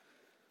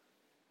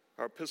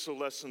Our epistle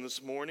lesson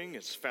this morning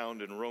is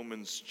found in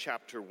Romans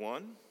chapter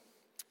 1.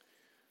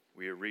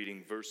 We are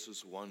reading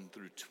verses 1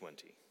 through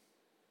 20.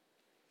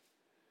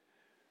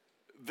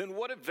 Then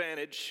what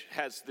advantage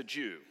has the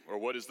Jew, or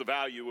what is the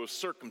value of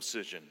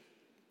circumcision?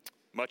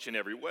 Much in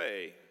every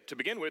way. To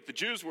begin with, the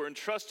Jews were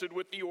entrusted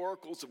with the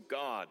oracles of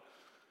God.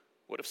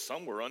 What if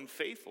some were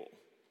unfaithful?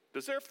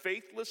 Does their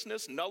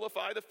faithlessness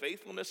nullify the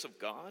faithfulness of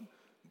God?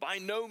 By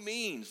no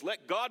means.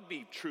 Let God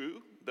be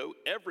true, though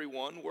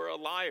everyone were a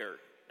liar,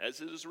 as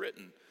it is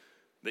written,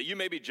 that you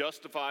may be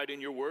justified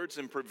in your words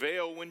and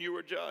prevail when you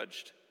are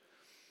judged.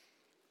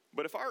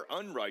 But if our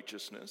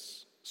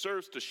unrighteousness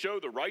serves to show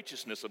the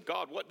righteousness of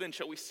God, what then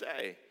shall we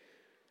say?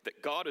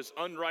 That God is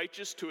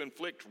unrighteous to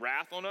inflict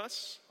wrath on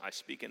us? I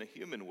speak in a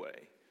human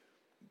way.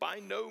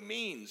 By no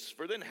means,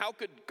 for then how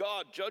could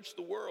God judge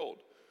the world?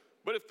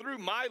 But if through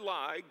my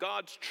lie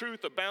God's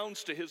truth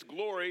abounds to his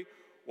glory,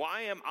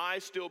 why am I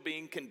still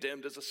being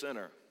condemned as a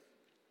sinner?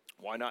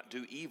 Why not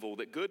do evil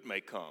that good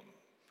may come?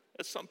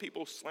 As some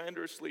people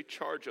slanderously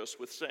charge us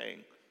with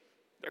saying,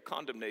 their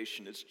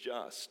condemnation is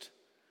just.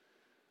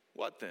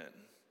 What then?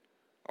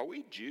 Are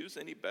we Jews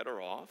any better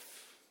off?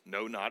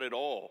 No, not at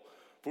all.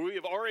 For we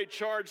have already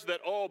charged that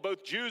all,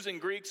 both Jews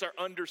and Greeks, are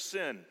under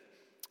sin.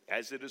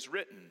 As it is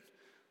written,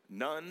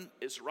 none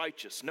is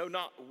righteous, no,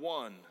 not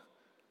one.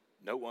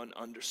 No one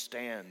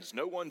understands,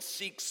 no one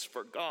seeks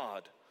for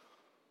God.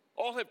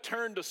 All have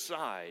turned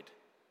aside.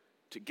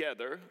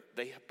 Together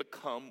they have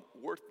become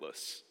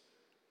worthless.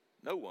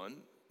 No one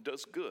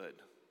does good,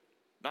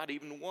 not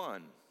even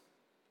one.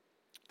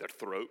 Their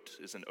throat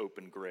is an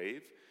open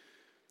grave.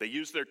 They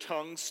use their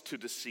tongues to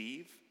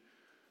deceive.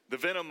 The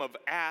venom of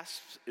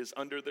asps is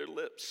under their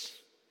lips.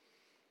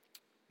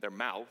 Their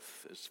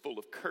mouth is full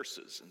of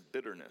curses and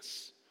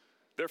bitterness.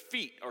 Their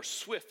feet are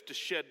swift to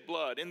shed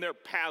blood. In their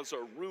paths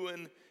are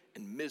ruin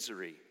and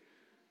misery.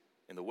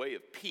 In the way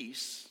of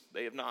peace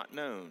they have not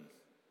known.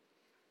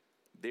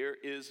 There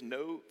is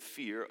no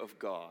fear of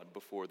God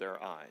before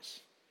their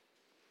eyes.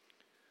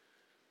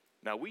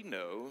 Now we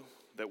know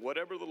that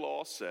whatever the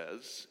law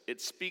says, it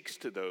speaks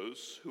to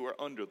those who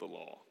are under the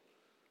law,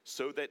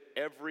 so that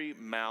every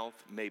mouth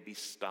may be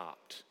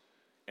stopped,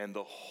 and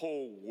the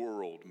whole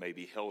world may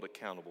be held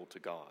accountable to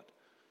God.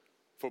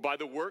 For by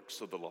the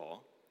works of the law,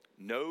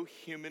 no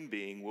human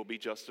being will be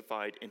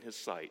justified in his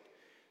sight,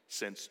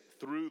 since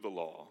through the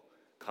law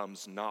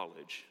comes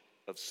knowledge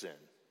of sin.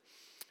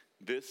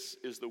 This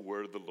is the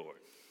word of the Lord.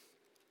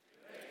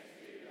 Thanks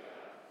be to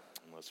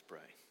God. And let's pray.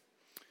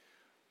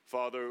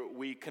 Father,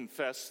 we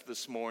confess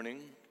this morning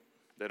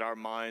that our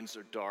minds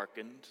are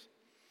darkened,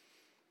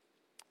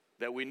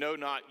 that we know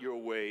not your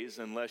ways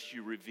unless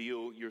you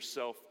reveal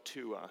yourself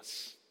to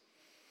us.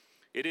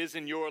 It is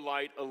in your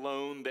light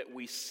alone that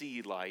we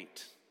see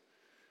light.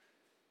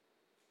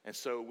 And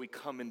so we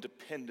come in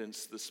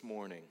dependence this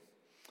morning.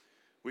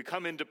 We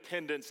come in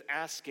dependence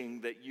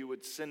asking that you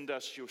would send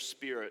us your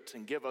Spirit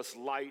and give us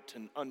light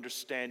and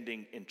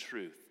understanding and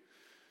truth.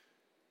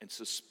 And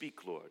so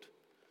speak, Lord,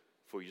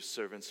 for your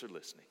servants are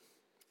listening.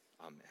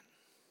 Amen.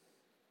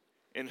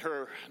 In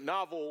her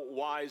novel,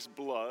 Wise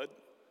Blood,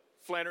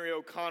 Flannery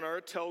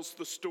O'Connor tells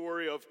the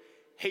story of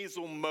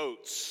Hazel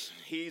Motes.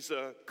 He's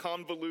a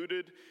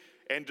convoluted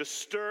and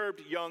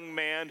disturbed young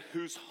man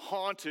who's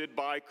haunted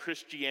by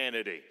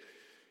Christianity.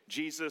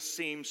 Jesus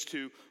seems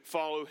to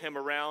follow him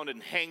around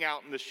and hang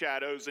out in the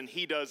shadows, and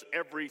he does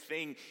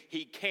everything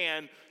he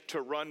can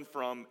to run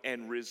from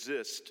and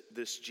resist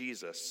this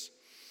Jesus.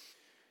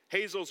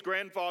 Hazel's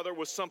grandfather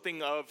was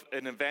something of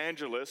an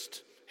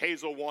evangelist.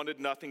 Hazel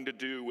wanted nothing to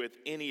do with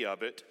any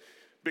of it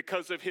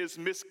because of his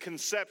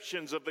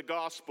misconceptions of the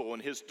gospel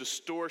and his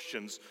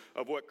distortions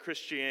of what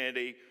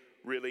Christianity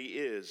really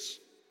is.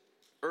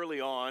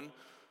 Early on,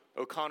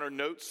 O'Connor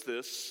notes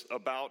this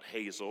about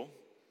Hazel.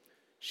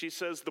 She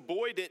says, the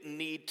boy didn't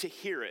need to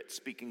hear it,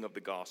 speaking of the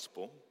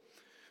gospel.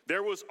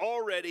 There was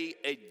already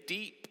a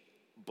deep,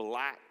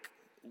 black,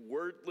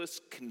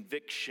 wordless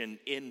conviction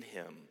in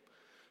him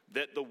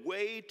that the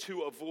way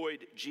to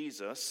avoid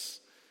Jesus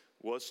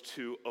was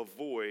to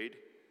avoid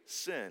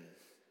sin.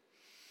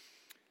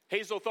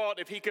 Hazel thought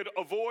if he could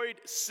avoid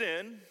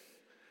sin,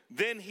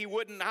 then he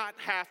would not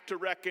have to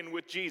reckon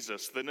with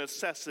Jesus, the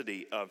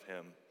necessity of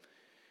him.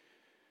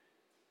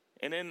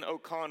 And in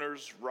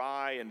O'Connor's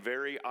wry and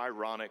very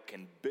ironic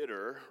and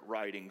bitter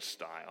writing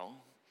style,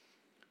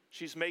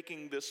 she's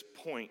making this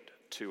point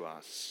to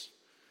us,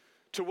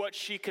 to what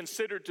she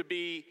considered to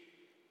be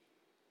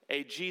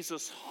a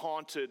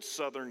Jesus-haunted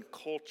Southern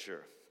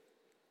culture.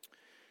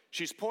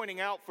 She's pointing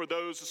out for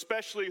those,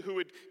 especially who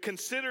would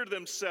consider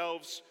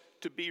themselves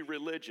to be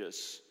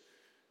religious,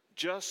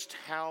 just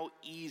how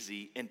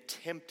easy and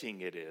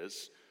tempting it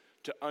is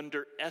to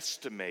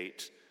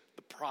underestimate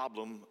the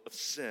problem of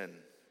sin.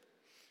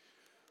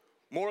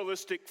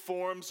 Moralistic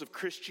forms of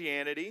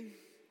Christianity,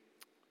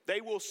 they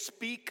will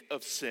speak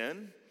of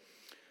sin,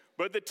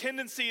 but the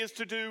tendency is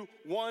to do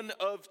one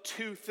of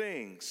two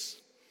things.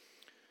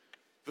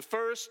 The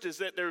first is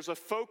that there's a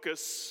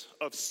focus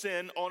of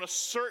sin on a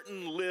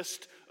certain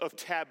list of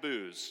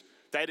taboos,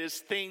 that is,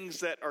 things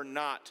that are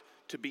not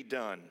to be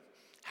done.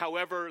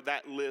 however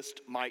that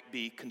list might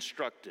be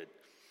constructed.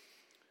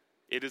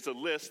 It is a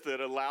list that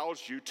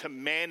allows you to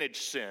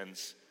manage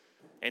sins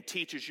and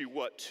teaches you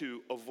what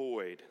to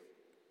avoid.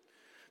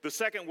 The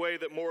second way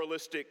that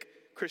moralistic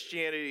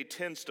Christianity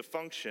tends to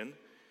function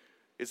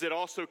is it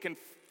also can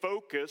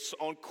focus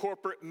on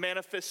corporate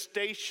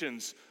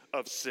manifestations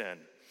of sin.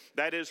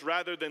 That is,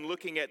 rather than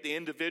looking at the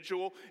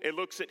individual, it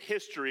looks at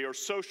history or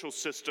social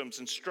systems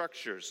and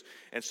structures.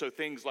 And so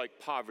things like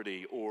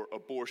poverty or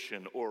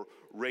abortion or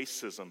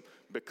racism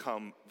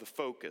become the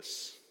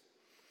focus.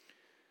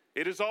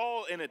 It is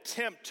all an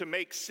attempt to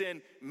make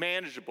sin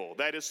manageable.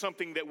 That is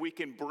something that we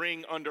can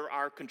bring under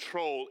our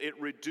control. It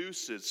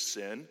reduces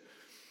sin.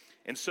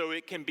 And so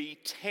it can be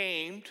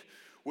tamed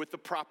with the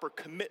proper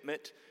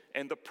commitment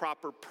and the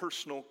proper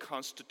personal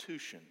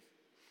constitution.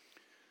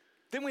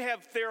 Then we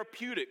have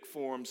therapeutic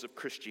forms of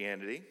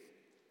Christianity.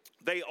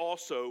 They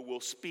also will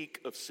speak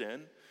of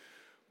sin.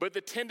 But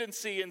the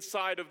tendency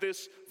inside of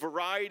this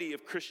variety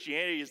of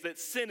Christianity is that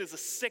sin is a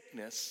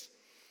sickness.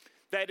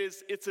 That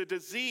is, it's a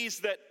disease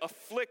that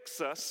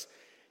afflicts us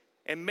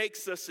and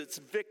makes us its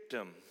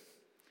victim.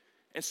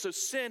 And so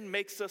sin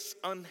makes us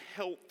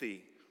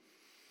unhealthy.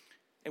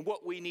 And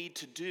what we need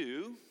to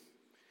do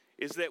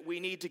is that we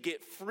need to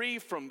get free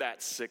from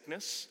that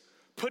sickness,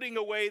 putting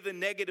away the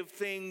negative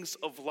things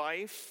of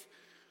life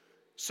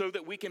so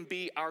that we can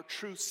be our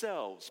true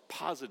selves,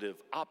 positive,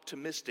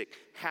 optimistic,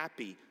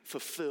 happy,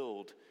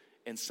 fulfilled,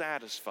 and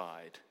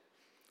satisfied.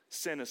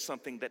 Sin is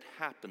something that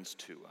happens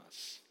to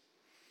us.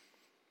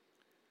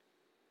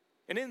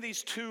 And in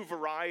these two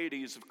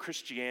varieties of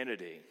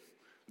Christianity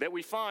that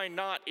we find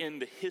not in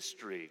the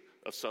history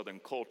of Southern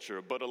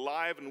culture, but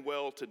alive and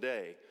well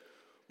today,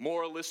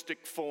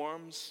 moralistic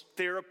forms,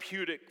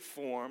 therapeutic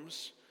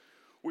forms,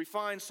 we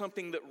find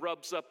something that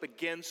rubs up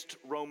against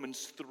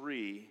Romans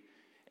 3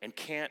 and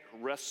can't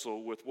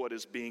wrestle with what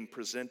is being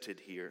presented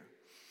here.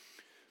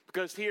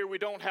 Because here we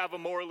don't have a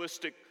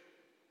moralistic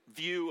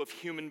view of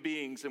human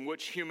beings in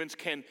which humans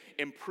can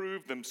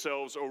improve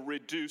themselves or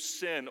reduce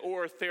sin,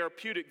 or a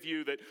therapeutic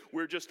view that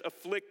we're just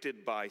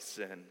afflicted by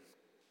sin.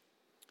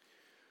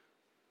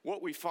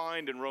 What we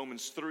find in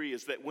Romans 3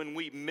 is that when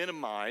we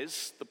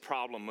minimize the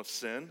problem of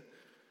sin,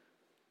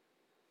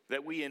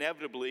 that we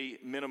inevitably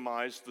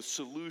minimize the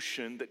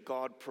solution that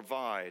God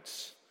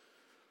provides.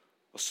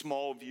 A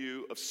small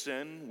view of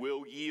sin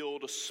will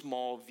yield a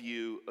small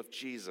view of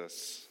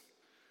Jesus.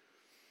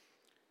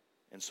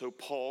 And so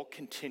Paul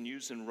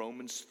continues in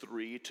Romans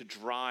 3 to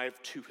drive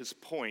to his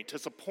point.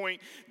 It's a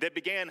point that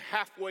began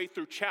halfway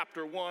through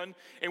chapter 1,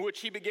 in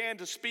which he began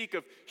to speak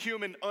of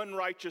human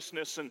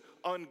unrighteousness and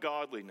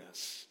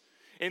ungodliness.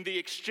 In the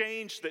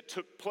exchange that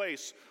took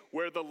place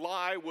where the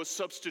lie was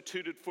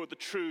substituted for the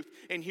truth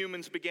and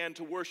humans began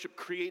to worship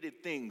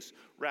created things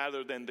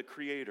rather than the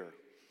Creator.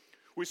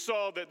 We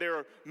saw that there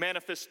are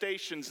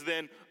manifestations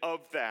then of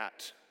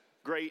that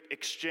great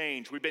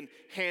exchange. We've been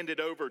handed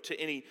over to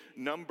any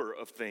number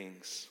of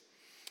things.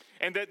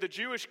 And that the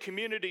Jewish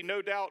community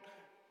no doubt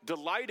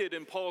delighted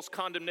in Paul's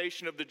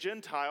condemnation of the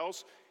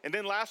Gentiles. And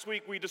then last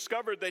week we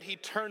discovered that he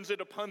turns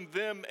it upon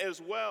them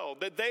as well,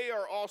 that they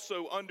are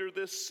also under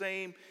this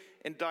same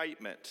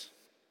indictment.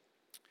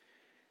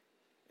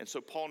 And so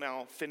Paul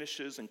now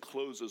finishes and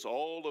closes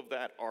all of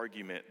that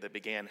argument that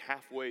began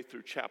halfway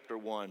through chapter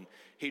 1.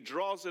 He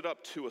draws it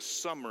up to a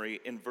summary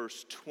in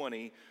verse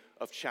 20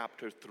 of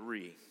chapter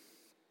 3.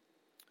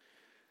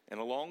 And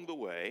along the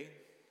way,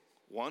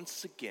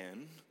 once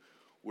again,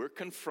 we're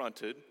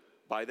confronted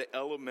by the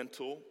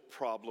elemental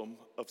problem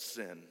of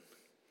sin.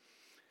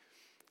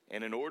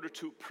 And in order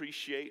to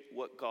appreciate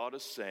what God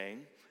is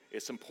saying,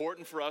 it's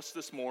important for us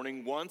this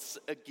morning, once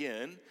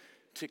again,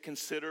 to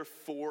consider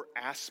four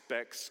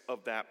aspects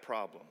of that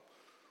problem.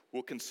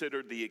 We'll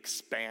consider the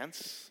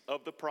expanse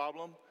of the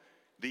problem,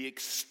 the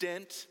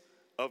extent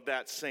of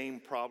that same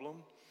problem,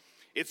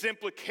 its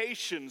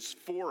implications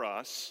for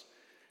us,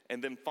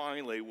 and then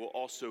finally we'll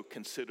also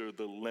consider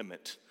the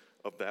limit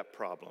of that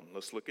problem.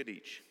 Let's look at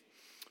each.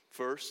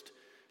 First,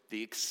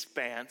 the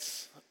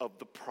expanse of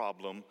the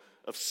problem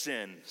of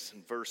sins.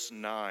 In verse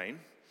 9,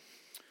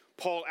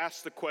 Paul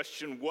asks the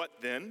question, what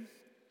then?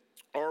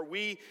 Are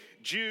we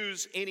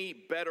Jews any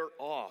better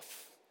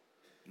off?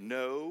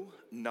 No,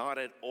 not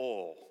at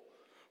all.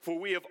 For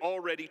we have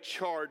already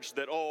charged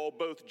that all,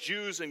 both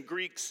Jews and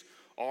Greeks,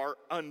 are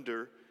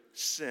under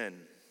sin.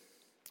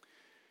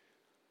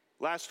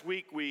 Last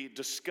week we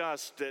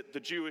discussed that the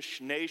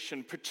Jewish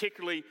nation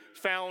particularly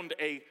found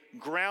a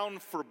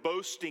ground for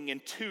boasting in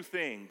two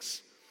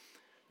things.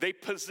 They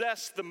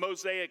possessed the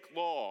Mosaic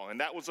law, and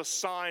that was a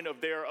sign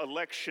of their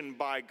election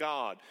by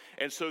God.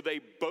 And so they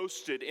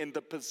boasted in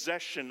the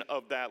possession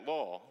of that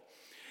law.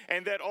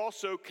 And that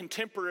also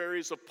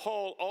contemporaries of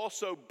Paul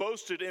also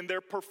boasted in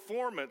their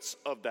performance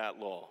of that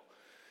law.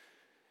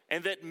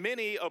 And that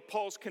many of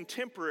Paul's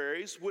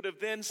contemporaries would have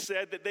then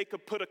said that they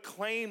could put a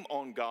claim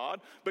on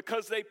God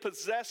because they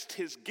possessed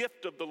his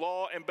gift of the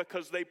law and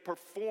because they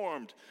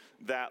performed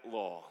that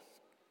law.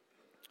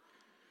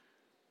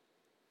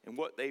 And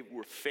what they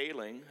were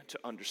failing to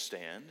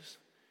understand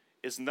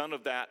is none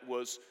of that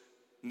was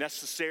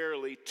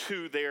necessarily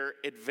to their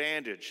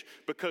advantage,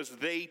 because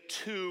they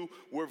too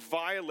were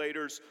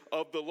violators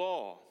of the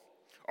law.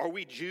 Are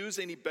we Jews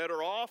any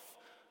better off?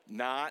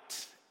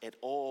 Not at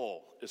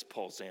all, is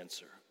Paul's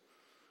answer.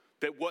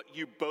 That what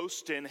you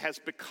boast in has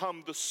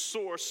become the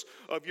source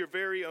of your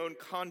very own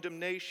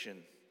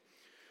condemnation.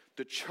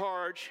 The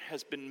charge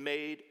has been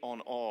made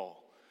on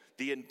all.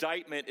 The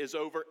indictment is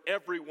over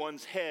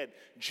everyone's head,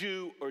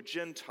 Jew or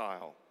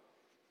Gentile.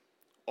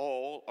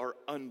 All are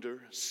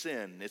under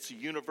sin. It's a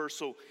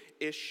universal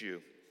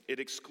issue. It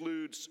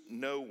excludes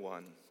no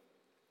one.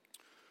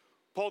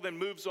 Paul then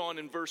moves on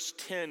in verse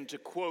 10 to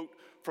quote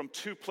from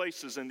two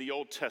places in the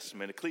Old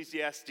Testament,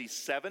 Ecclesiastes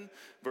 7,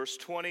 verse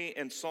 20,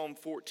 and Psalm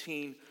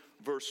 14,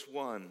 verse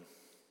 1.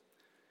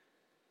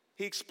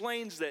 He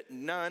explains that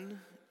none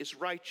is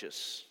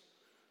righteous.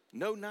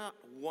 No, not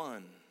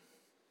one.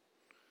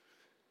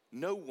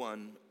 No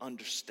one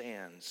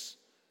understands.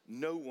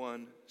 No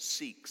one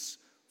seeks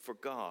for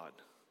God.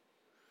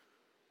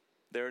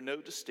 There are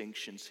no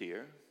distinctions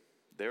here.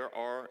 There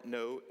are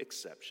no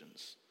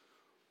exceptions.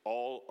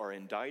 All are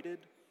indicted,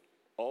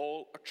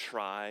 all are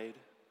tried,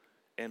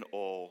 and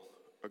all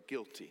are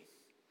guilty.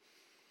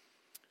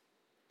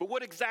 But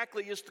what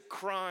exactly is the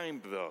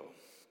crime, though?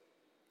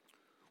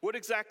 What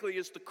exactly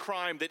is the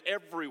crime that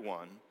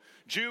everyone,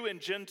 Jew and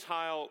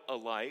Gentile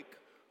alike,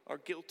 are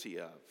guilty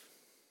of?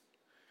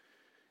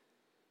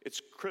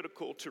 It's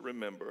critical to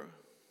remember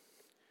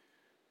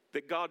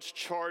that God's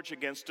charge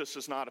against us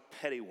is not a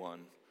petty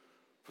one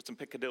for some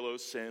peccadillo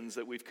sins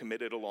that we've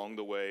committed along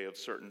the way of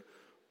certain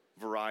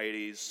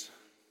varieties.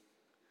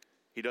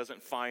 He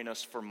doesn't fine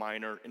us for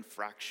minor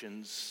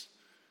infractions,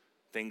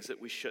 things that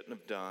we shouldn't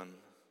have done.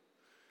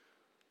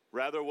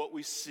 Rather, what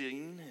we've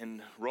seen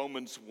in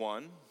Romans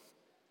 1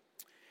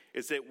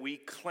 is that we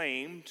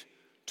claimed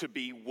to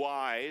be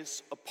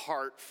wise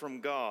apart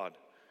from God,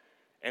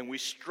 and we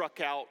struck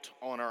out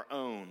on our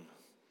own.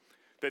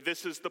 That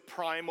this is the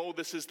primal,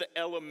 this is the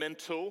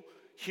elemental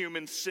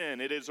human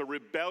sin. It is a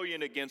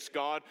rebellion against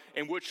God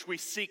in which we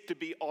seek to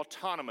be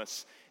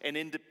autonomous and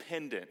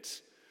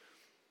independent.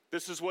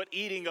 This is what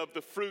eating of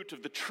the fruit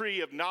of the tree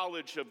of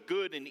knowledge of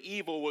good and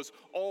evil was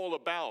all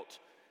about.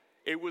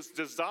 It was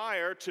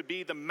desire to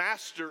be the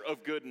master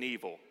of good and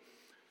evil.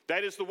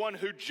 That is the one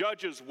who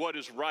judges what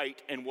is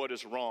right and what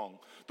is wrong.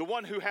 The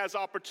one who has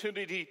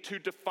opportunity to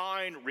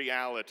define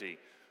reality.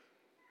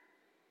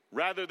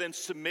 Rather than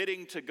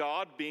submitting to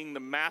God, being the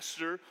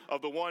master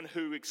of the one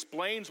who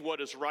explains what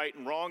is right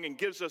and wrong and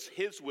gives us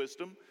his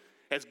wisdom,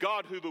 as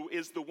God who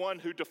is the one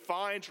who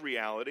defines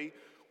reality,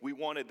 we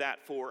wanted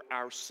that for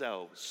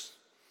ourselves.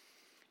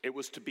 It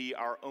was to be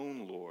our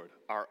own Lord,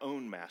 our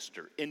own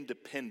master,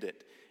 independent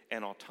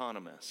and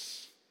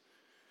autonomous.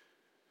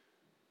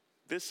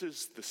 This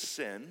is the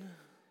sin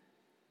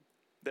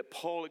that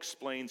Paul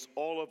explains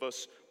all of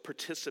us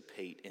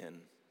participate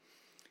in.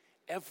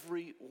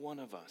 Every one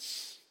of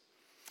us.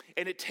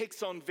 And it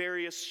takes on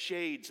various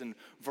shades and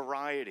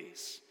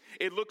varieties.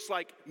 It looks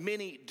like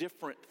many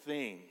different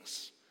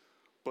things,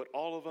 but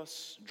all of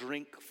us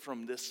drink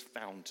from this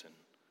fountain.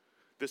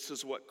 This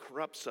is what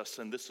corrupts us,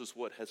 and this is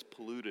what has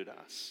polluted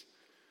us.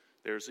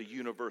 There's a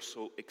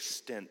universal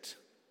extent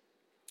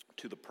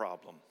to the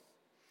problem.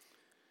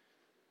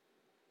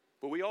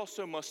 But we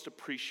also must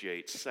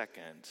appreciate,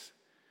 second,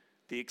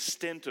 the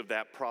extent of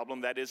that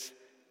problem, that is,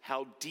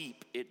 how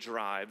deep it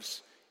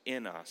drives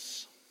in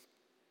us.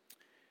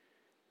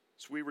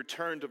 As we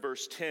return to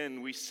verse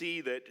 10, we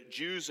see that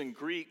Jews and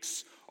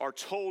Greeks are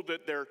told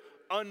that they're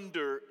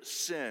under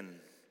sin.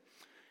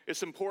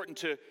 It's important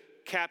to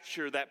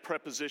capture that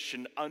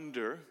preposition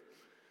under,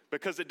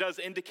 because it does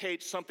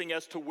indicate something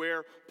as to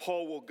where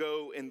Paul will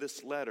go in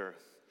this letter.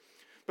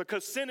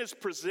 Because sin is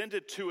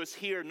presented to us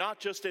here not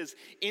just as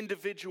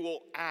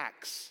individual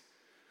acts,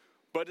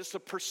 but it's a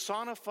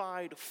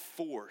personified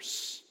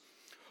force,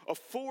 a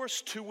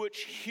force to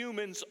which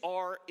humans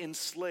are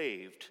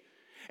enslaved.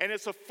 And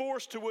it's a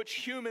force to which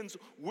humans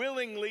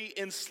willingly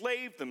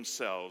enslave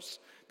themselves,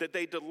 that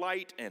they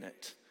delight in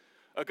it.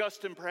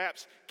 Augustine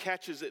perhaps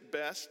catches it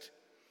best.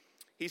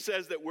 He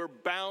says that we're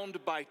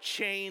bound by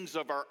chains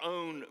of our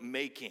own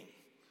making.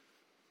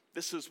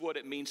 This is what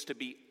it means to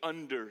be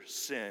under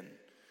sin.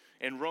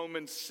 In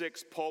Romans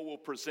 6, Paul will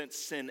present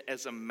sin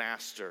as a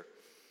master,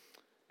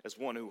 as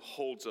one who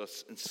holds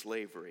us in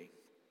slavery.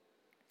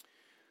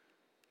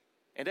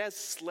 And as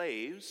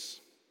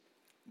slaves,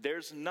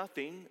 there's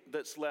nothing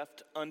that's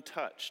left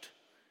untouched.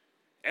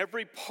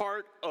 Every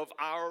part of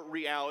our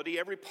reality,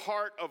 every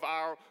part of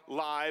our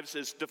lives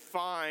is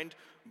defined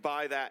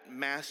by that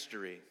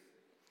mastery.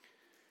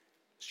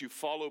 As you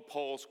follow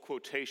Paul's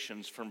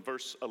quotations from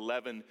verse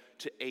 11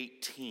 to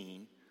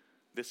 18,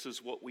 this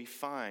is what we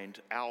find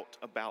out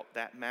about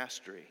that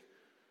mastery.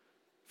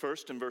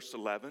 First, in verse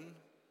 11,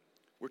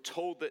 we're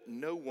told that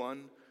no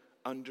one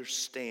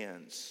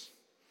understands.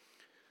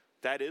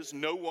 That is,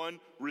 no one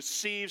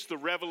receives the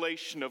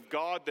revelation of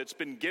God that's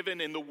been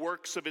given in the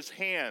works of his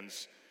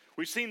hands.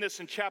 We've seen this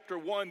in chapter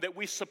 1, that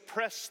we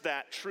suppress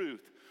that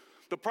truth.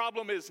 The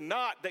problem is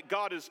not that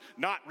God is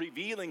not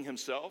revealing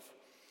himself.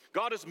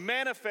 God is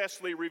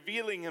manifestly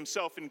revealing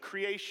himself in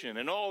creation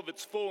and all of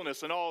its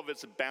fullness and all of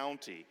its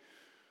bounty.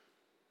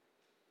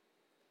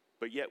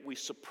 But yet we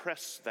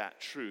suppress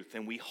that truth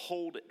and we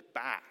hold it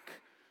back.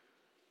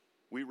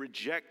 We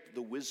reject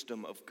the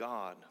wisdom of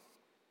God.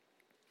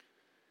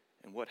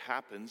 And what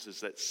happens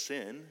is that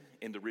sin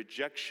and the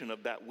rejection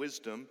of that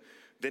wisdom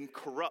then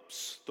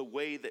corrupts the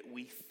way that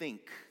we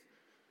think.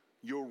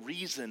 Your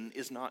reason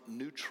is not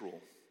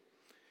neutral.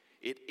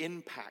 It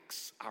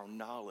impacts our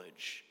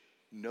knowledge.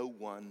 No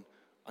one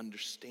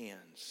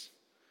understands.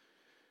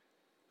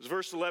 As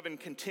verse 11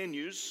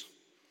 continues,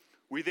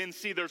 we then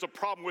see there's a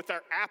problem with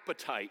our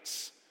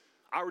appetites,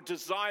 our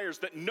desires,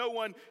 that no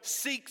one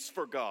seeks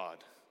for God.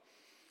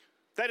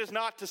 That is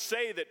not to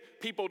say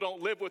that people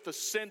don't live with a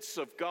sense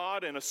of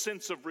God and a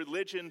sense of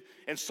religion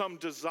and some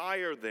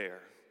desire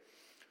there.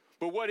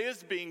 But what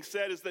is being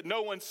said is that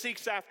no one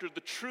seeks after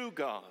the true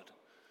God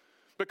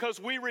because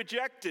we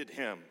rejected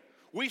him.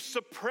 We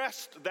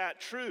suppressed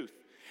that truth.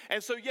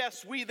 And so,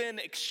 yes, we then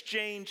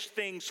exchange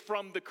things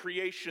from the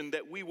creation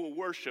that we will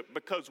worship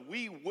because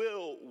we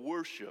will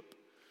worship.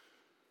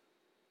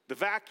 The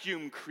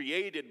vacuum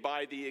created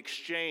by the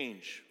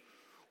exchange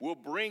will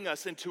bring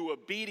us into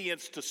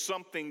obedience to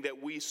something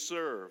that we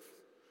serve.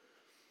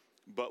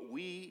 But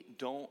we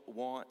don't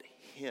want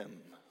him.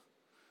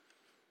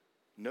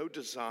 No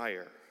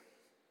desire.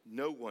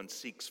 No one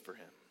seeks for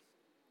him.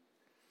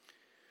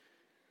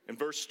 In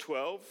verse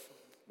 12,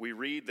 we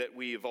read that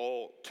we have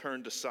all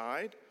turned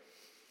aside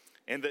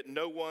and that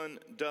no one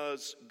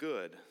does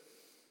good.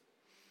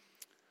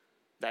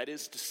 That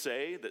is to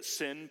say that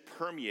sin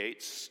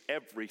permeates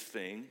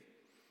everything,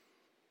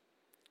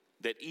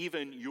 that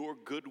even your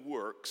good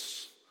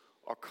works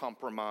are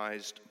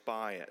compromised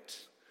by it.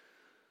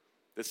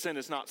 That sin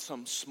is not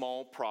some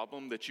small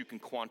problem that you can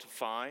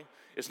quantify.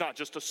 It's not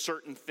just a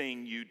certain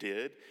thing you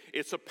did.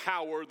 It's a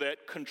power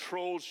that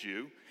controls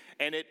you,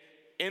 and it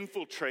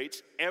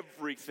infiltrates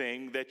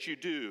everything that you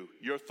do.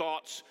 Your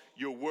thoughts,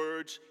 your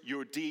words,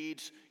 your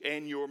deeds,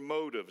 and your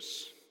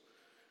motives.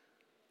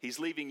 He's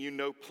leaving you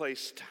no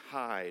place to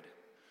hide.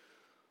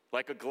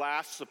 Like a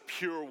glass of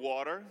pure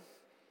water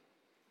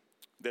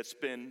that's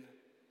been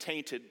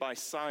tainted by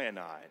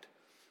cyanide.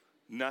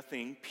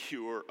 Nothing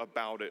pure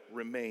about it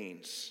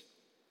remains.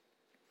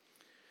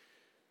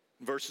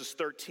 Verses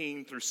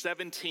 13 through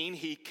 17,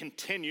 he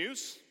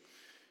continues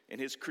in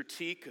his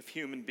critique of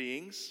human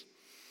beings,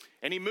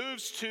 and he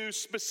moves to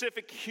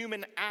specific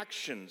human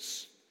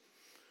actions.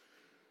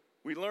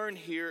 We learn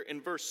here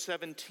in verse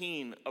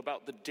 17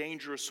 about the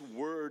dangerous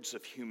words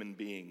of human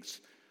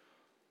beings.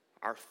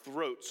 Our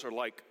throats are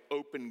like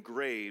open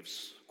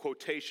graves,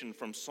 quotation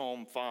from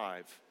Psalm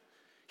 5.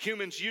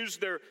 Humans use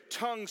their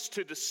tongues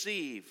to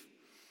deceive.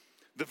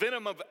 The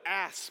venom of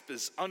asp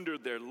is under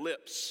their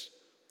lips.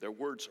 Their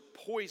words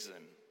are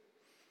poison.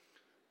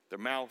 Their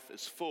mouth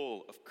is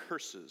full of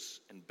curses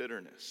and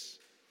bitterness.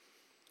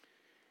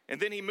 And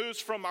then he moves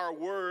from our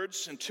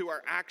words into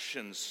our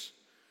actions.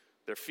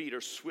 Their feet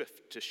are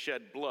swift to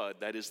shed blood,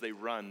 that is, they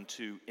run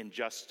to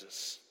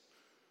injustice.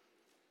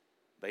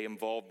 They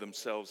involve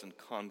themselves in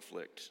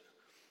conflict.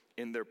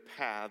 In their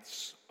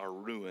paths are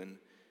ruin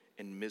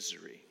and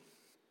misery.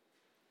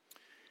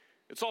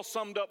 It's all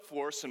summed up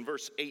for us in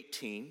verse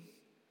 18.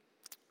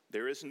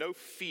 There is no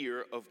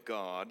fear of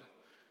God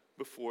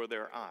before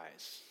their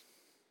eyes.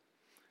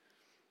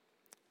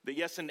 That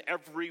yes, in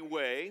every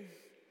way,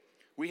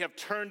 we have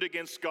turned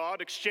against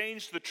God,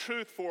 exchanged the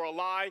truth for a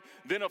lie,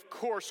 then of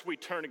course we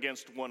turn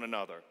against one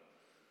another.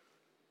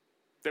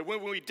 That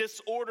when we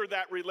disorder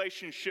that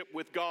relationship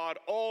with God,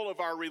 all of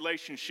our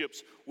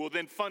relationships will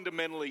then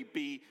fundamentally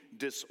be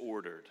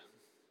disordered.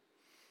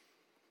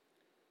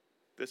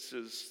 This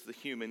is the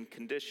human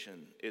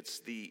condition. It's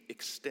the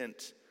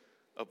extent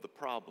of the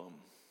problem.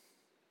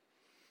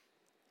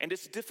 And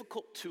it's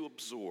difficult to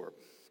absorb.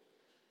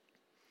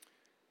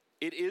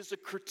 It is a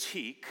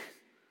critique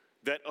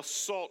that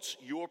assaults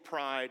your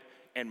pride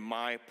and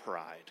my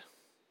pride.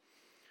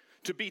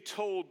 To be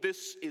told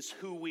this is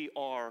who we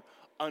are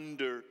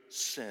under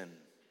sin,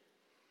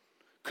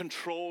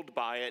 controlled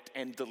by it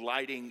and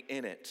delighting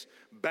in it,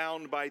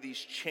 bound by these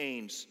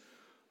chains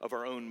of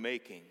our own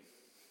making.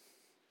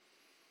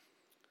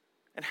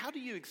 And how do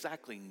you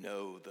exactly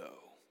know,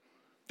 though,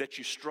 that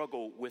you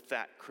struggle with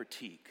that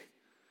critique?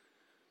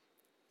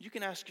 You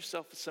can ask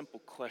yourself a simple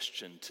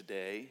question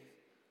today,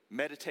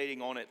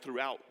 meditating on it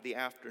throughout the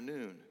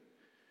afternoon.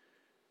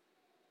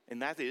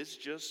 And that is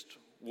just,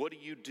 what do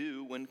you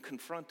do when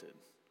confronted?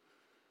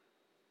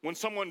 When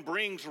someone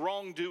brings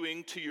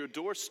wrongdoing to your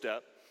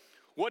doorstep,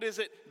 what is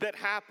it that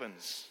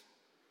happens?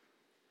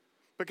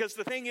 Because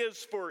the thing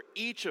is, for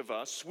each of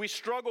us, we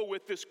struggle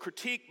with this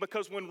critique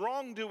because when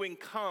wrongdoing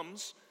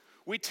comes,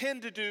 we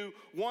tend to do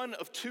one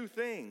of two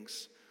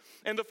things.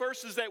 And the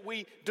first is that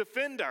we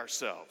defend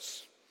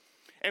ourselves.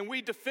 And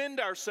we defend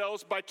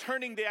ourselves by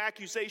turning the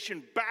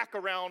accusation back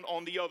around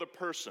on the other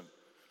person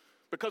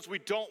because we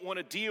don't want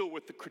to deal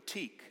with the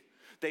critique.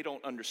 They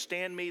don't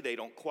understand me, they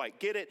don't quite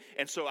get it,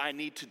 and so I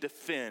need to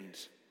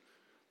defend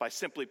by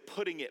simply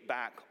putting it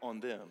back on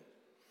them.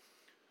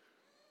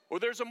 Or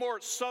there's a more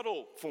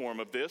subtle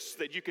form of this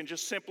that you can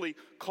just simply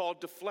call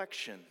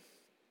deflection.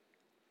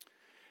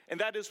 And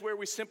that is where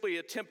we simply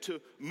attempt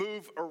to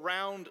move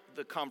around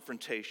the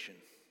confrontation.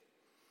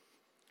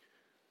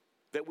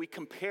 That we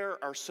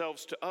compare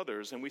ourselves to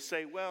others and we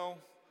say, well,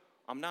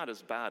 I'm not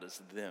as bad as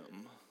them.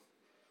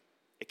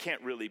 It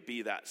can't really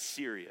be that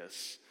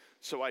serious,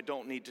 so I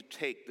don't need to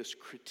take this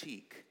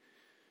critique.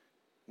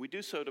 We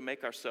do so to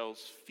make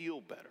ourselves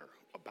feel better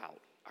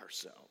about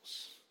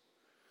ourselves.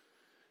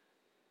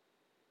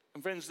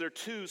 And friends, there are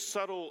two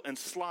subtle and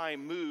sly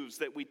moves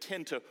that we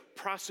tend to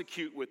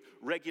prosecute with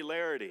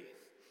regularity.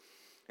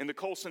 In the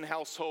Colson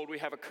household, we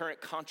have a current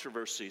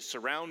controversy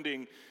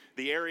surrounding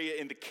the area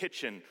in the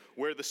kitchen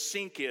where the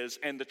sink is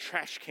and the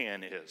trash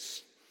can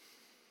is.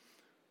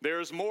 There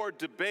is more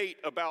debate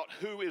about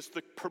who is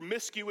the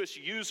promiscuous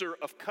user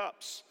of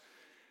cups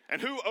and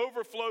who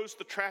overflows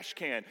the trash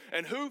can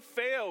and who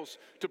fails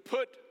to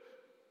put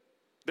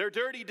their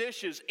dirty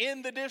dishes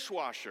in the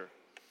dishwasher.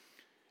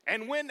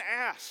 And when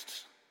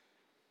asked,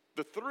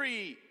 the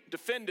three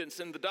defendants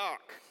in the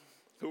dock,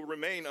 who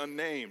remain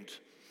unnamed,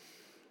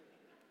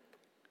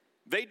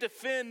 they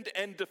defend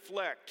and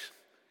deflect.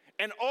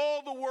 And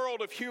all the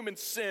world of human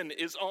sin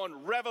is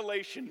on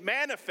revelation,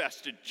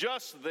 manifested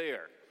just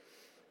there.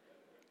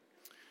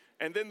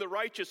 And then the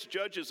righteous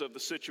judges of the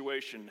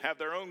situation have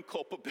their own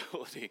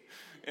culpability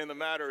in the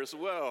matter as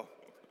well.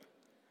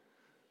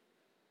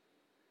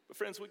 But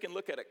friends, we can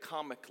look at it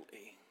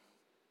comically,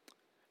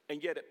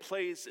 and yet it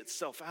plays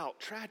itself out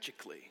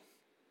tragically.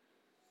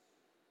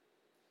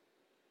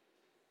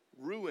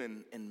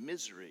 Ruin and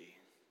misery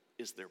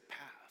is their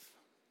path.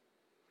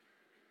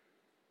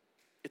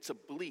 It's a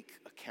bleak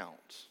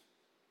account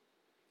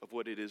of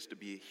what it is to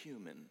be a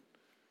human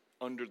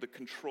under the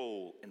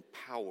control and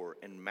power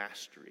and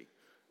mastery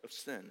of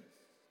sin.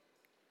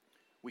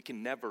 We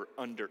can never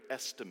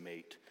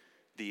underestimate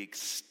the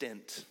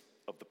extent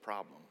of the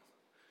problem.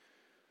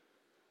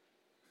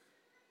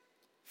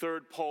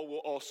 Third, Paul will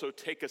also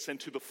take us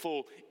into the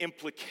full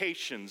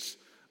implications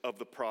of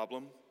the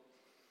problem.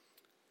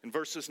 In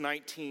verses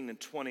 19 and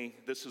 20,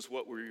 this is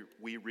what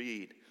we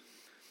read.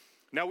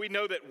 Now we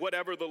know that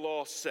whatever the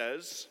law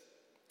says,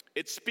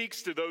 it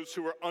speaks to those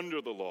who are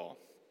under the law,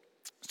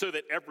 so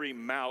that every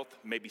mouth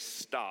may be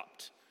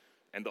stopped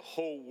and the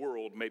whole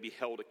world may be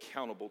held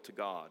accountable to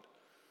God.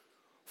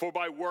 For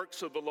by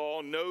works of the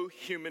law, no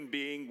human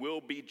being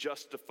will be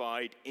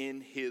justified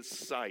in his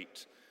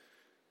sight,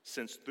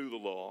 since through the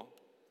law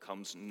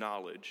comes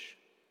knowledge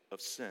of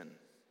sin.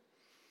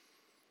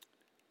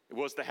 It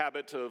was the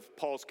habit of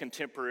Paul's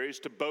contemporaries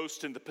to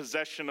boast in the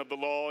possession of the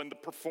law and the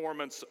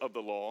performance of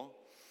the law.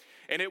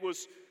 And it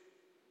was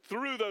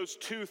through those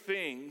two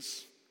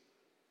things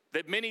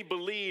that many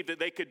believed that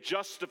they could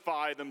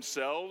justify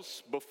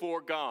themselves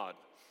before God.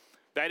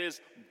 That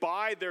is,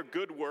 by their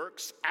good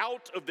works,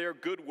 out of their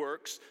good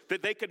works,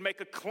 that they could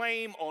make a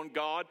claim on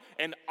God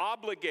and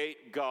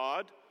obligate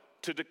God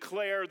to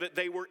declare that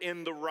they were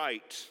in the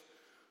right.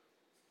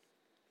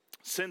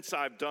 Since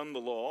I've done the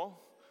law,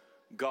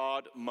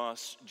 God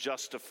must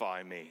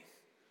justify me.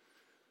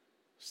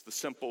 It's the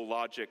simple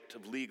logic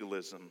of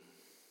legalism.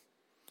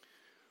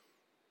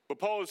 But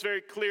Paul is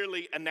very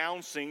clearly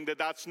announcing that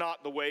that's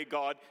not the way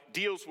God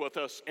deals with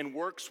us and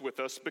works with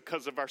us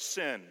because of our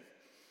sin.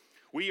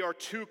 We are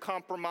too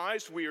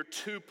compromised. We are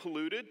too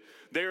polluted.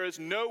 There is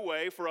no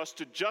way for us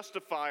to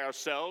justify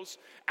ourselves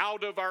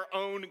out of our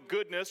own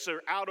goodness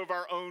or out of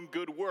our own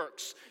good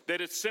works,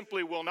 that it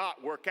simply will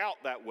not work out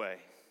that way.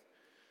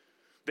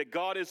 That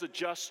God is a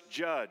just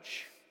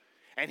judge,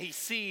 and he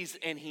sees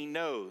and he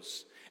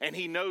knows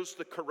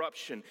the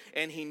corruption,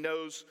 and he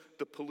knows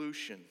the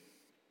pollution.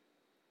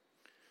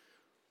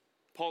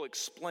 Paul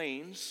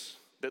explains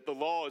that the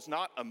law is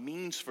not a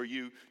means for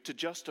you to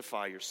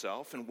justify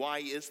yourself. And why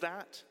is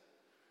that?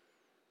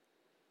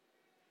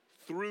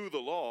 Through the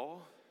law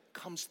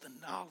comes the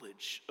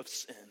knowledge of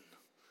sin.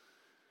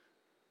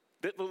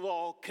 That the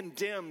law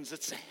condemns.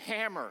 It's a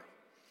hammer.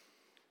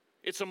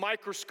 It's a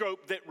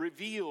microscope that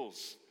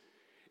reveals.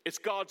 It's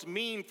God's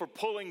mean for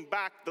pulling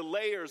back the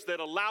layers that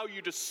allow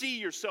you to see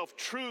yourself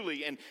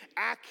truly and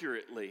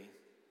accurately.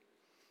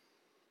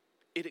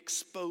 It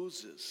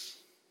exposes.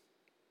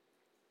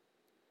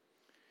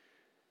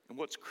 And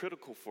what's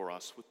critical for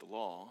us with the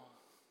law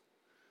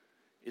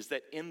is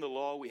that in the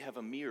law we have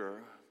a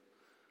mirror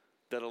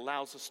that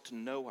allows us to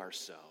know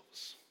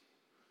ourselves.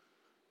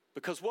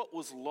 Because what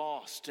was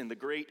lost in the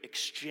great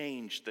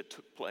exchange that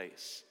took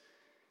place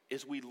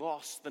is we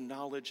lost the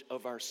knowledge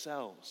of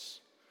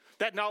ourselves.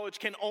 That knowledge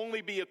can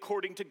only be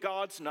according to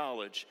God's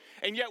knowledge.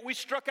 And yet we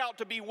struck out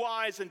to be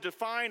wise and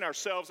define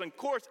ourselves. And of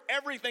course,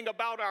 everything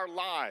about our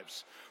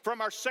lives, from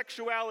our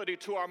sexuality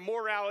to our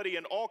morality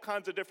in all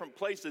kinds of different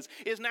places,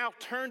 is now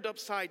turned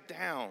upside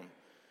down.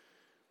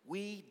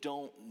 We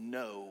don't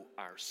know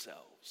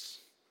ourselves.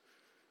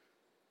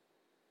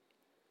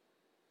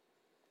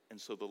 And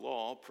so the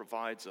law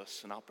provides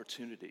us an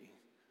opportunity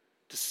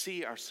to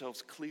see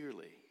ourselves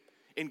clearly,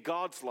 in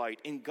God's light,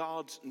 in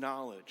God's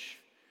knowledge.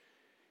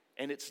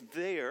 And it's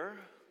there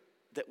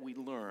that we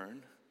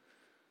learn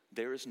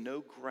there is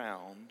no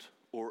ground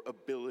or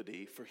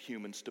ability for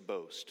humans to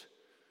boast.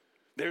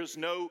 There's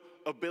no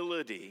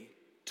ability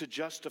to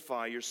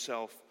justify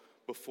yourself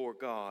before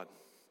God.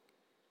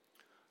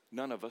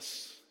 None of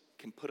us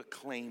can put a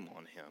claim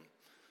on him.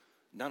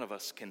 None of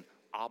us can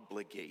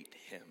obligate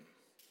him.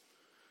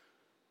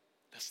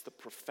 That's the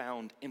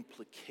profound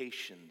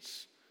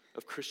implications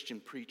of Christian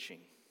preaching.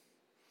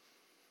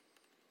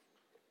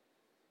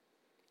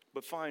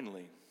 But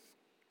finally,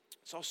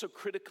 it's also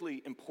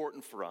critically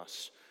important for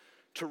us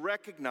to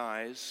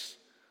recognize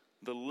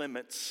the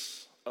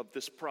limits of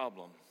this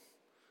problem.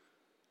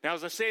 Now,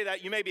 as I say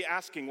that, you may be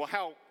asking, well,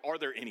 how are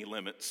there any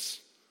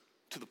limits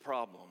to the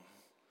problem?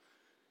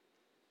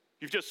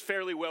 You've just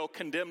fairly well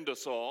condemned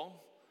us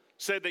all,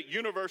 said that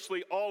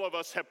universally all of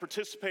us have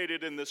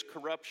participated in this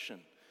corruption.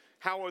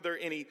 How are there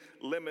any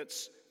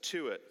limits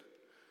to it?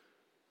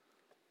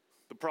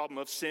 The problem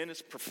of sin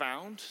is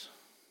profound.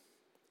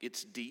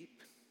 It's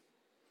deep.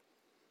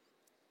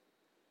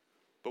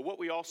 But what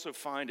we also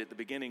find at the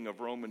beginning of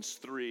Romans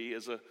 3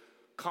 is a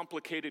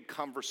complicated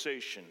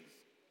conversation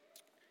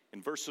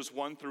in verses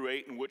 1 through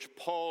 8 in which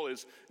Paul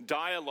is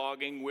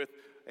dialoguing with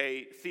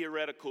a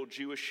theoretical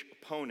Jewish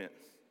opponent.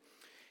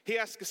 He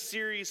asks a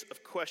series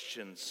of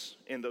questions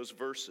in those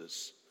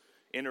verses,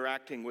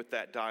 interacting with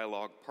that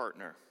dialogue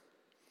partner.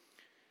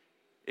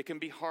 It can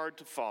be hard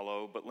to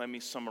follow, but let me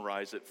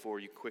summarize it for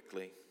you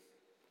quickly.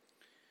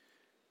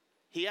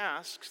 He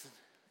asks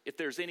if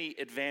there's any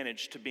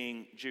advantage to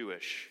being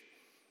Jewish,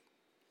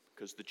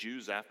 because the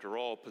Jews, after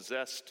all,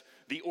 possessed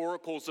the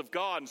oracles of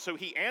God. And so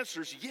he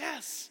answers,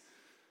 yes.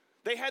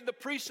 They had the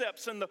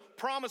precepts and the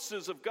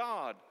promises of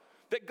God,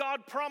 that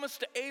God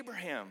promised to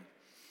Abraham,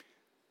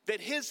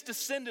 that his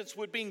descendants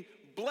would be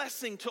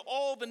blessing to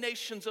all the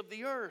nations of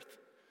the earth.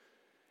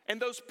 And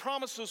those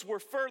promises were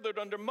furthered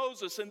under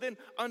Moses and then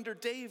under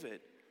David.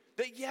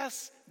 That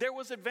yes, there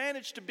was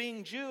advantage to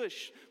being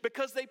Jewish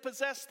because they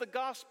possessed the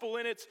gospel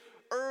in its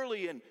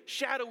early and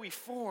shadowy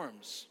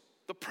forms.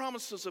 The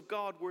promises of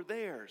God were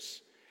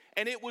theirs.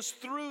 And it was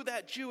through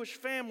that Jewish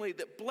family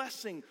that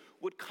blessing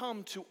would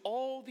come to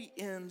all the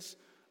ends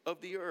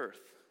of the earth.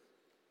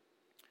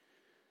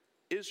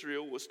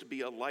 Israel was to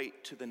be a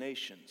light to the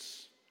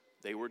nations.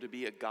 They were to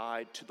be a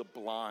guide to the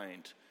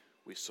blind,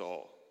 we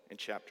saw in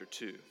chapter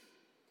 2.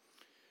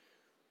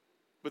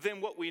 But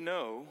then what we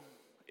know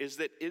is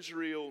that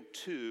Israel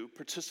too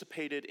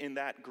participated in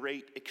that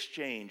great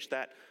exchange,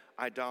 that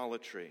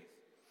idolatry.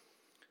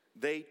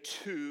 They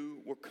too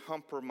were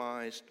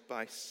compromised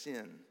by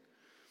sin.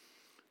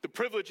 The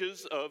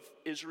privileges of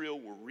Israel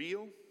were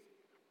real,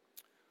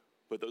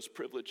 but those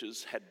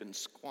privileges had been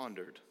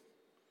squandered.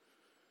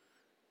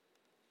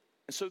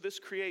 And so this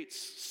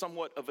creates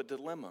somewhat of a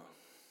dilemma.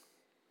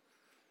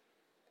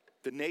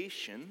 The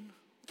nation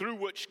through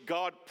which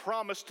God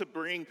promised to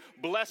bring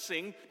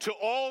blessing to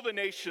all the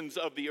nations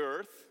of the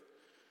earth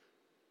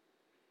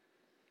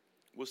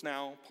was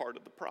now part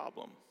of the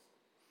problem.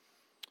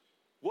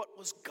 What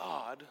was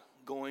God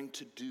going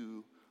to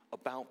do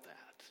about that?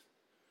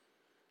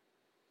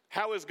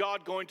 How is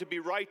God going to be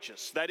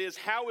righteous? That is,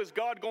 how is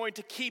God going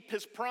to keep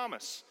his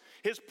promise?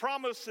 His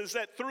promise is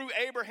that through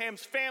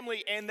Abraham's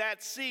family and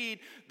that seed,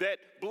 that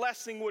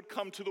blessing would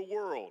come to the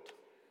world.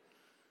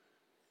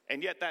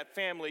 And yet that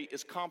family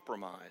is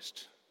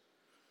compromised.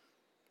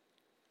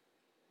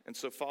 And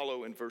so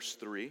follow in verse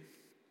 3,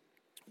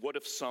 what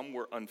if some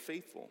were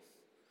unfaithful?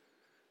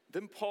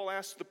 Then Paul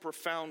asks the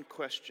profound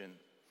question,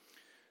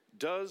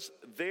 does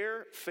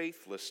their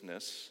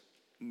faithlessness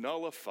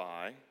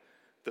nullify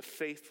the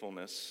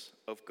faithfulness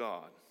of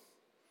God?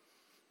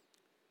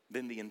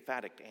 Then the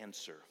emphatic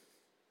answer,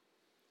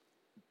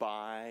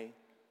 by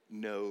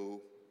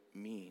no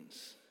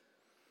means.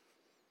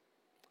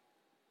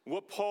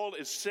 What Paul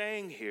is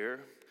saying here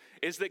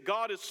is that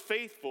God is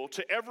faithful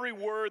to every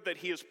word that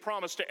he has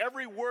promised, to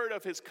every word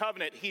of his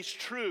covenant. He's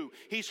true,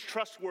 he's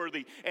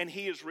trustworthy, and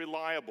he is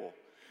reliable.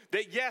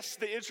 That yes,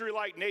 the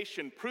Israelite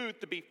nation proved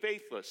to be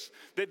faithless,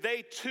 that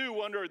they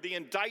too under the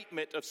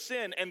indictment of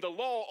sin, and the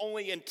law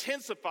only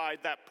intensified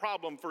that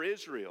problem for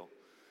Israel.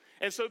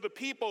 And so the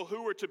people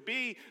who were to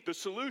be the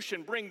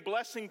solution, bring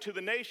blessing to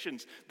the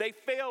nations, they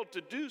failed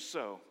to do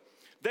so.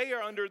 They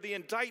are under the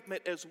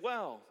indictment as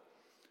well.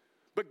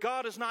 But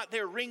God is not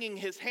there wringing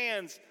his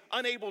hands,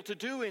 unable to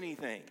do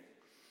anything.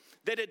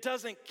 That it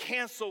doesn't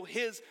cancel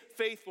his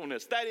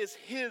faithfulness. That is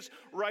his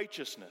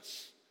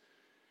righteousness.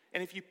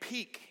 And if you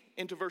peek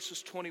into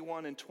verses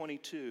 21 and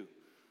 22,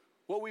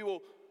 what we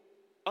will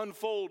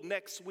unfold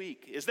next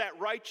week is that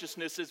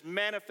righteousness is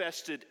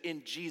manifested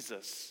in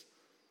Jesus.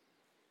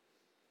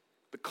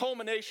 The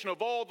culmination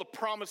of all the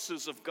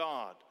promises of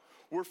God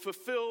were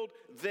fulfilled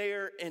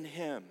there in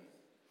him.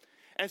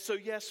 And so,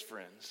 yes,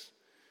 friends,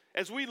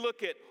 as we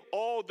look at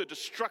all the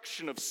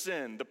destruction of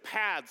sin, the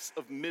paths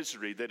of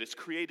misery that is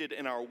created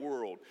in our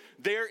world,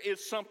 there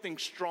is something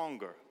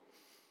stronger.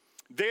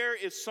 There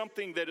is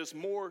something that is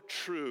more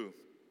true.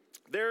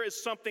 There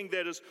is something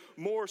that is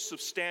more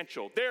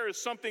substantial. There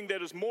is something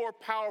that is more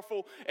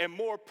powerful and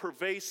more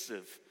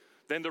pervasive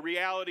than the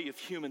reality of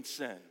human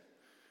sin.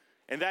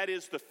 And that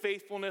is the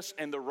faithfulness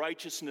and the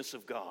righteousness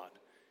of God.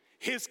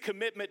 His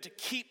commitment to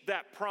keep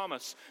that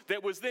promise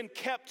that was then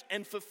kept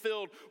and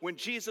fulfilled when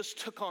Jesus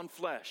took on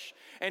flesh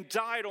and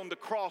died on the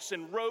cross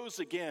and rose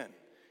again.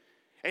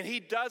 And he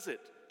does it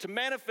to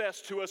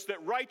manifest to us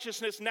that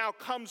righteousness now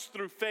comes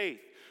through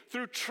faith,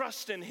 through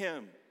trust in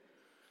him.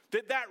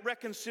 That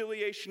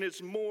reconciliation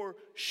is more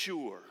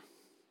sure,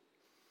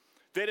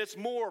 that it's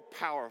more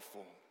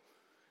powerful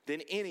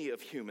than any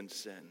of human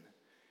sin.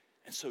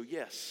 And so,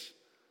 yes,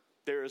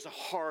 there is a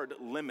hard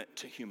limit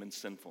to human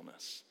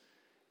sinfulness,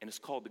 and it's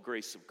called the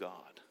grace of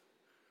God.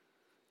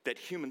 That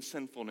human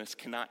sinfulness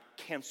cannot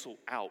cancel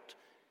out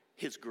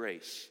his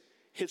grace,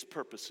 his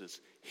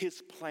purposes,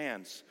 his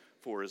plans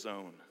for his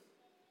own.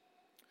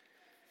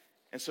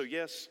 And so,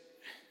 yes,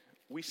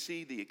 we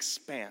see the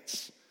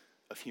expanse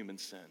of human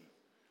sin.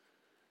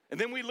 And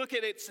then we look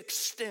at its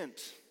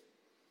extent,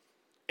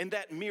 and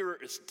that mirror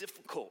is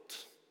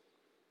difficult.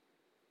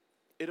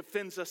 It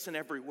offends us in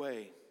every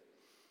way.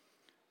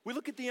 We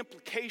look at the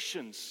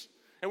implications,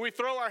 and we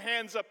throw our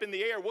hands up in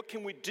the air. What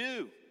can we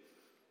do?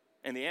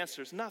 And the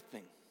answer is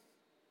nothing.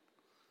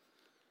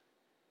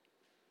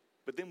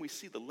 But then we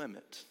see the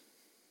limit.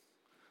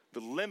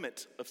 The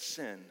limit of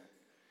sin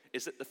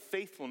is that the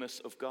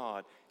faithfulness of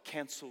God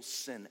cancels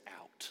sin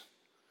out.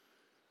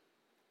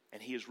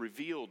 And he has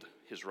revealed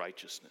his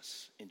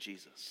righteousness in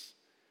Jesus,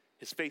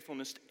 his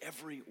faithfulness to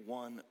every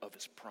one of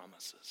his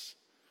promises.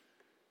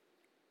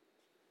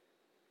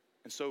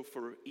 And so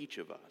for each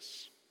of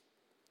us,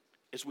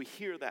 as we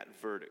hear that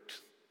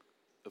verdict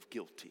of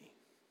guilty,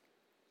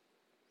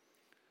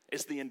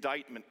 as the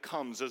indictment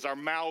comes, as our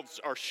mouths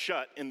are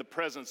shut in the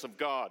presence of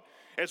God,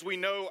 as we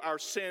know our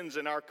sins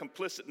and our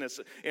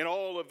complicitness in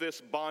all of this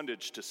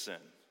bondage to sin,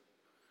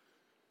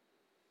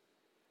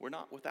 we're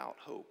not without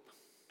hope.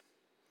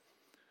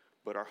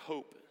 But our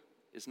hope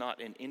is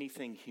not in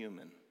anything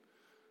human,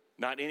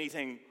 not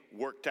anything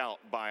worked out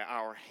by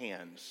our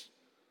hands,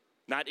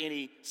 not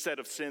any set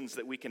of sins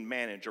that we can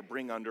manage or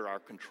bring under our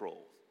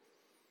control.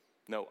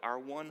 No, our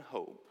one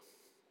hope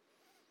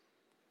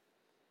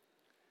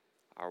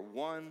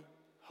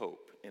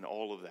in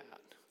all of that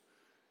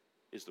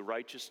is the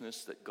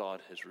righteousness that God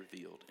has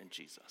revealed in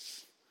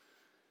Jesus.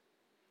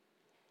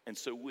 And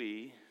so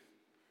we,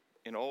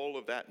 in all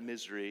of that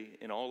misery,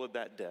 in all of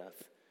that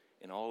death,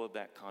 in all of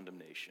that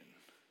condemnation,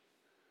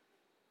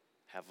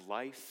 have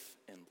life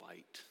and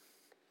light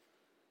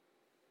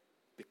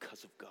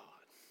because of God,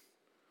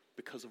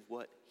 because of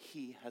what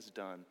he has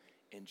done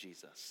in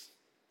Jesus.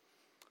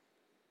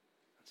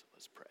 And so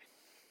let's pray.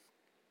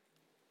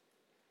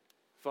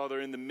 Father,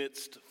 in the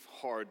midst of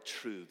hard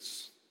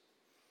truths,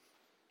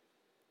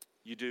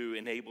 you do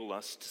enable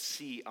us to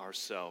see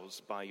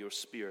ourselves by your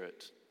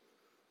Spirit.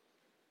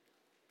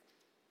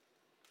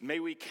 May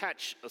we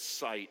catch a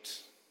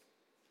sight,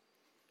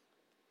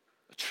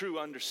 a true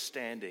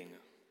understanding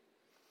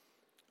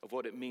of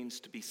what it means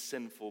to be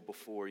sinful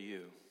before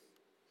you.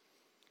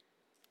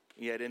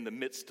 Yet in the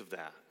midst of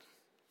that,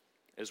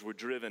 as we're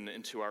driven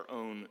into our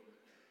own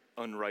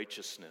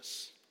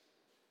unrighteousness,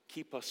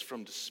 keep us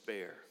from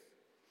despair.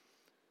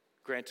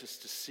 Grant us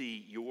to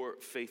see your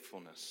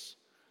faithfulness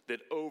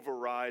that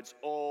overrides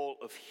all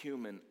of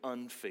human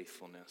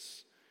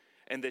unfaithfulness,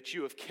 and that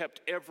you have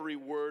kept every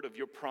word of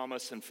your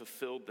promise and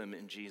fulfilled them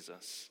in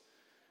Jesus.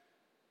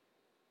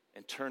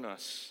 And turn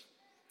us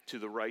to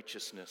the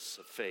righteousness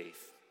of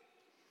faith,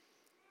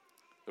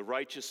 the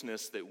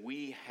righteousness that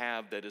we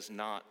have that is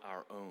not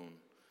our own,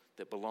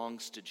 that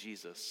belongs to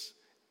Jesus,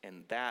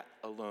 and that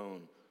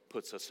alone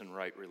puts us in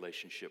right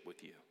relationship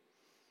with you.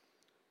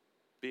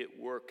 Be at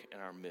work in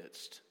our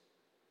midst.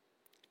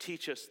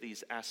 Teach us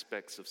these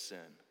aspects of sin,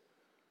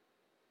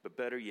 but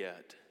better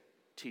yet,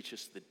 teach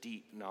us the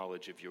deep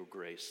knowledge of your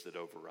grace that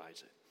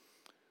overrides it.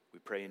 We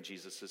pray in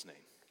Jesus' name.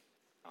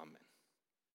 Amen.